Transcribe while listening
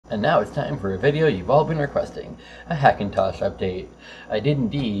And now it's time for a video you've all been requesting, a Hackintosh update. I did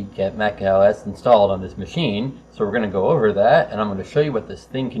indeed get macOS installed on this machine, so we're going to go over that, and I'm going to show you what this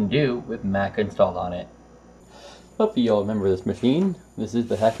thing can do with Mac installed on it. Hopefully you all remember this machine. This is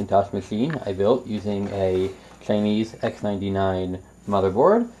the Hackintosh machine I built using a Chinese X99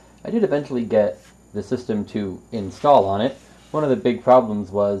 motherboard. I did eventually get the system to install on it. One of the big problems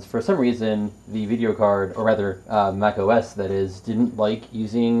was, for some reason, the video card, or rather macOS that is, didn't like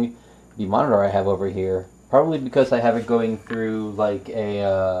using the monitor I have over here. Probably because I have it going through like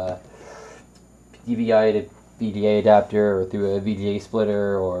a DVI to VGA adapter, or through a VGA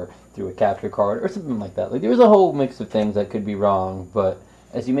splitter, or through a capture card, or something like that. Like, there was a whole mix of things that could be wrong, but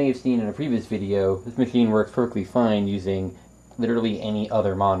as you may have seen in a previous video, this machine works perfectly fine using literally any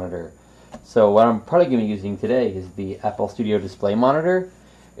other monitor. So what I'm probably going to be using today is the Apple Studio Display monitor.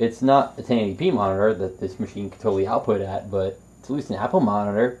 It's not a 1080p monitor that this machine can totally output at, but it's at least an Apple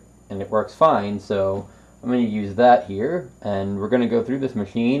monitor, and it works fine, so I'm going to use that here, and we're going to go through this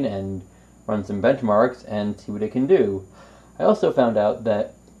machine and run some benchmarks and see what it can do. I also found out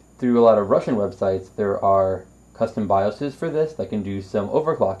that through a lot of Russian websites there are custom BIOSes for this that can do some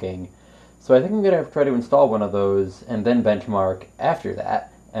overclocking. So I think I'm going to try to install one of those and then benchmark after that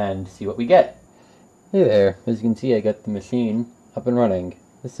and see what we get. Hey there, as you can see I got the machine up and running.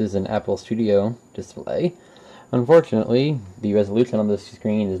 This is an Apple Studio display. Unfortunately, the resolution on this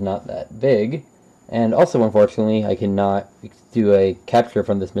screen is not that big, and also unfortunately I cannot do a capture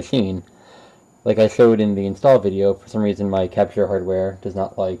from this machine. Like I showed in the install video, for some reason my capture hardware does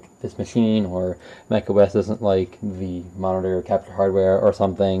not like this machine, or macOS doesn't like the monitor capture hardware or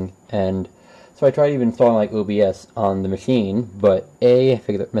something, and so I tried even installing like OBS on the machine, but A, I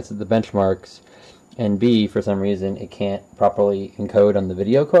figured that messes with the benchmarks, and B, for some reason it can't properly encode on the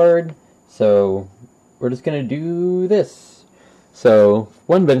video card, so we're just going to do this. So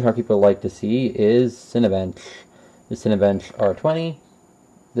one benchmark people like to see is Cinebench. The Cinebench R20.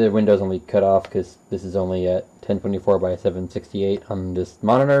 The window's only cut off because this is only at 1024 by 768 on this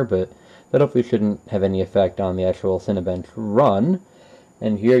monitor, but that hopefully shouldn't have any effect on the actual Cinebench run.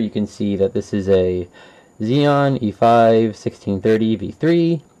 And here you can see that this is a Xeon E5 1630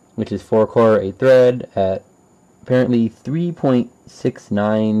 V3, which is 4-core, 8-thread at apparently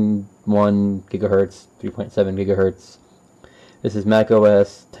 3.691 gigahertz, 3.7 gigahertz. This is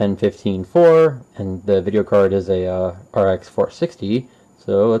macOS 10.15.4, and the video card is a RX 460.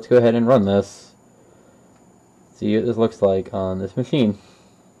 So let's go ahead and run this. See what this looks like on this machine.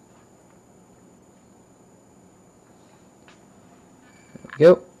 There we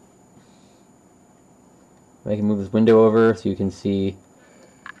go. I can move this window over so you can see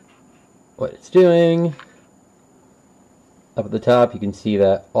what it's doing. Up at the top you can see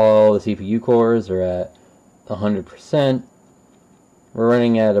that all the CPU cores are at 100%. We're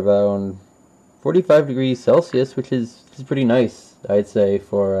running at about 45 degrees Celsius, which is pretty nice, I'd say,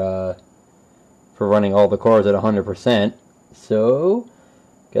 for running all the cores at 100%. So,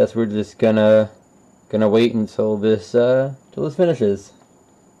 guess we're just gonna wait until this finishes.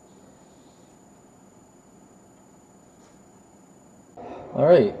 All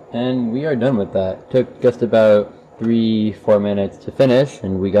right, and we are done with that. Took just about 3-4 minutes to finish,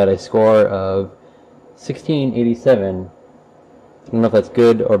 and we got a score of 1687. I don't know if that's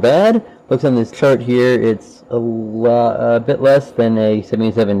good or bad. Looks on this chart here, it's a bit less than a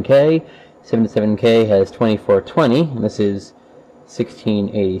 77K. 77K has 2420, and this is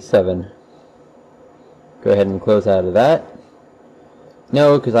 1687. Go ahead and close out of that.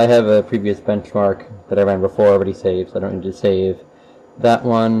 No, because I have a previous benchmark that I ran before already saved, so I don't need to save that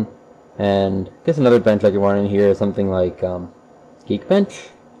one. And I guess another bench I could run in here is something like Geekbench,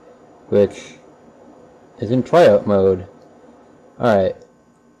 which is in tryout mode. Alright,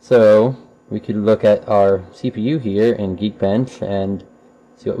 so we could look at our CPU here in Geekbench and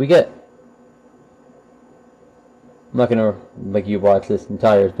see what we get. I'm not going to make you watch this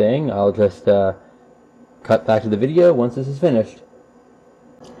entire thing. I'll just cut back to the video once this is finished.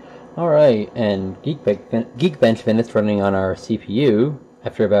 Alright, and Geekbench finished running on our CPU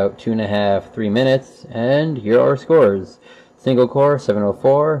after about 2.5–3 minutes, and here are our scores. Single core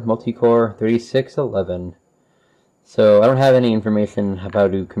 704, multi-core 3611. So I don't have any information about how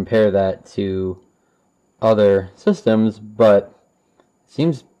to compare that to other systems, but it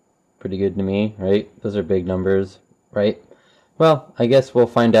seems pretty good to me, right? Those are big numbers, right? Well, I guess we'll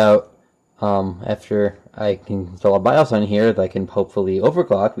find out after I can install a BIOS on here that I can hopefully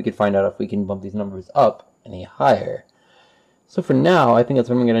overclock. We could find out if we can bump these numbers up any higher. So for now, I think that's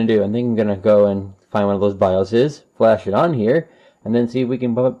what I'm going to do. I think I'm going to go and find one of those BIOSes, flash it on here, and then see if we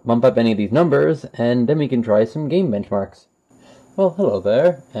can bump up any of these numbers, and then we can try some game benchmarks. Well, hello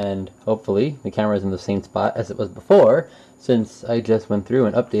there, and hopefully the camera's in the same spot as it was before, since I just went through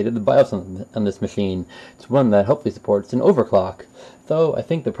and updated the BIOS on this machine. It's one that hopefully supports an overclock. Though I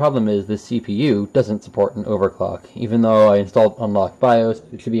think the problem is the CPU doesn't support an overclock. Even though I installed Unlock BIOS,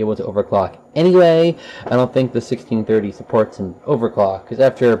 it should be able to overclock anyway. I don't think the 1630 supports an overclock, because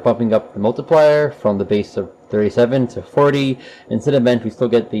after bumping up the multiplier from the base of 37 to 40, in Cinebench we still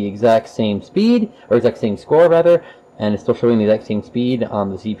get the exact same speed, or exact same score rather, and it's still showing the exact same speed on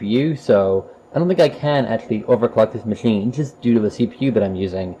the CPU, so I don't think I can actually overclock this machine just due to the CPU that I'm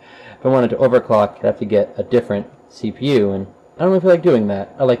using. If I wanted to overclock, I'd have to get a different CPU, and I don't really feel like doing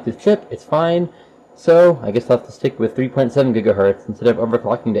that. I like this chip, it's fine, so I guess I'll have to stick with 3.7 gigahertz instead of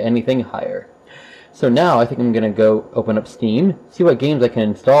overclocking to anything higher. So now I think I'm going to go open up Steam, see what games I can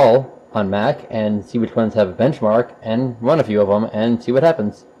install on Mac, and see which ones have a benchmark, and run a few of them, and see what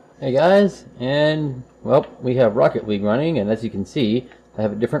happens. Hey guys, and well, we have Rocket League running, and as you can see, I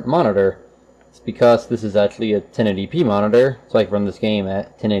have a different monitor. It's because this is actually a 1080p monitor, so I can run this game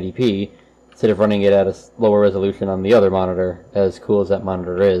at 1080p instead of running it at a lower resolution on the other monitor, as cool as that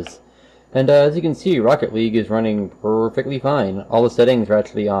monitor is. And as you can see, Rocket League is running perfectly fine. All the settings are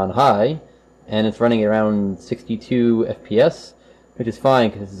actually on high, and it's running around 62 FPS, which is fine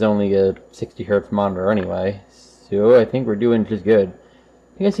because this is only a 60 Hz monitor anyway. So I think we're doing just good.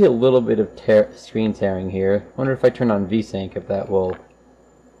 I can see a little bit of screen tearing here. I wonder if I turn on VSync if that will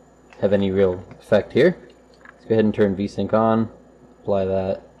have any real effect here. Let's go ahead and turn VSync on. Apply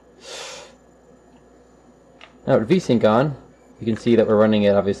that. Now with VSync on, you can see that we're running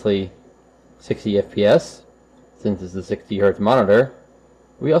at obviously 60 FPS, since it's a 60 Hz monitor.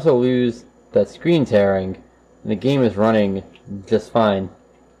 We also lose that screen tearing, and the game is running just fine.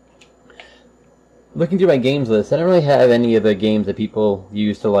 Looking through my games list, I don't really have any of the games that people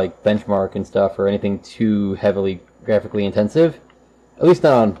use to like benchmark and stuff or anything too heavily graphically intensive. At least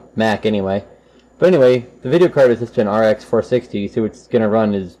not on Mac anyway. But anyway, the video card is just an RX 460, so it's going to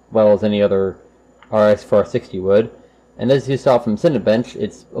run as well as any other RX 460 would. And as you saw from Cinebench,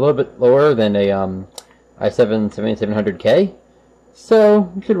 it's a little bit lower than a i7-7700K.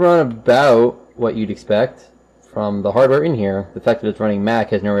 So it should run about what you'd expect from the hardware in here. The fact that it's running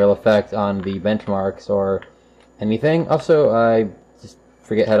Mac has no real effect on the benchmarks or anything. Also, I just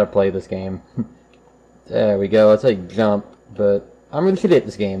forget how to play this game. There we go. It's like jump, but I'm really shitty at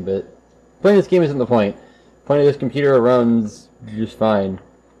this game, but playing this game isn't the point. The point of this computer runs just fine.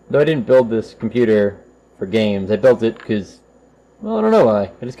 Though I didn't build this computer for games. I built it because, well, I don't know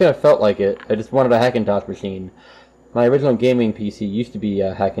why. I just kind of felt like it. I just wanted a Hackintosh machine. My original gaming PC used to be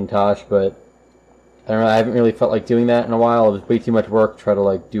a Hackintosh, but I don't know, I haven't really felt like doing that in a while. It was way too much work to try to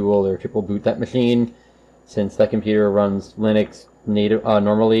like dual or triple boot that machine, since that computer runs Linux native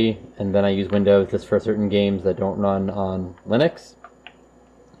normally, and then I use Windows just for certain games that don't run on Linux.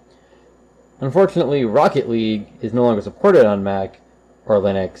 Unfortunately, Rocket League is no longer supported on Mac or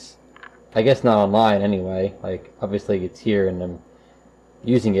Linux. I guess not online anyway. Like, obviously it's here and I'm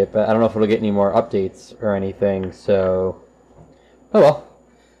using it, but I don't know if it'll get any more updates or anything, so oh well.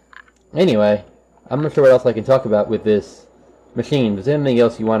 Anyway, I'm not sure what else I can talk about with this machine. If there's anything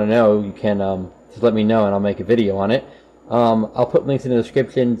else you want to know, you can just let me know and I'll make a video on it. I'll put links in the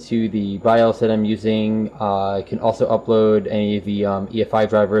description to the BIOS that I'm using. I can also upload any of the EFI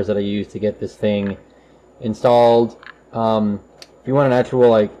drivers that I use to get this thing installed. If you want an actual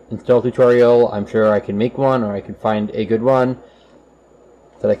like install tutorial, I'm sure I can make one, or I can find a good one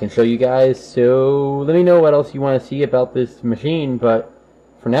that I can show you guys. So let me know what else you want to see about this machine, but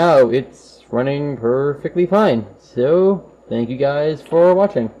for now it's running perfectly fine. So thank you guys for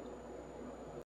watching.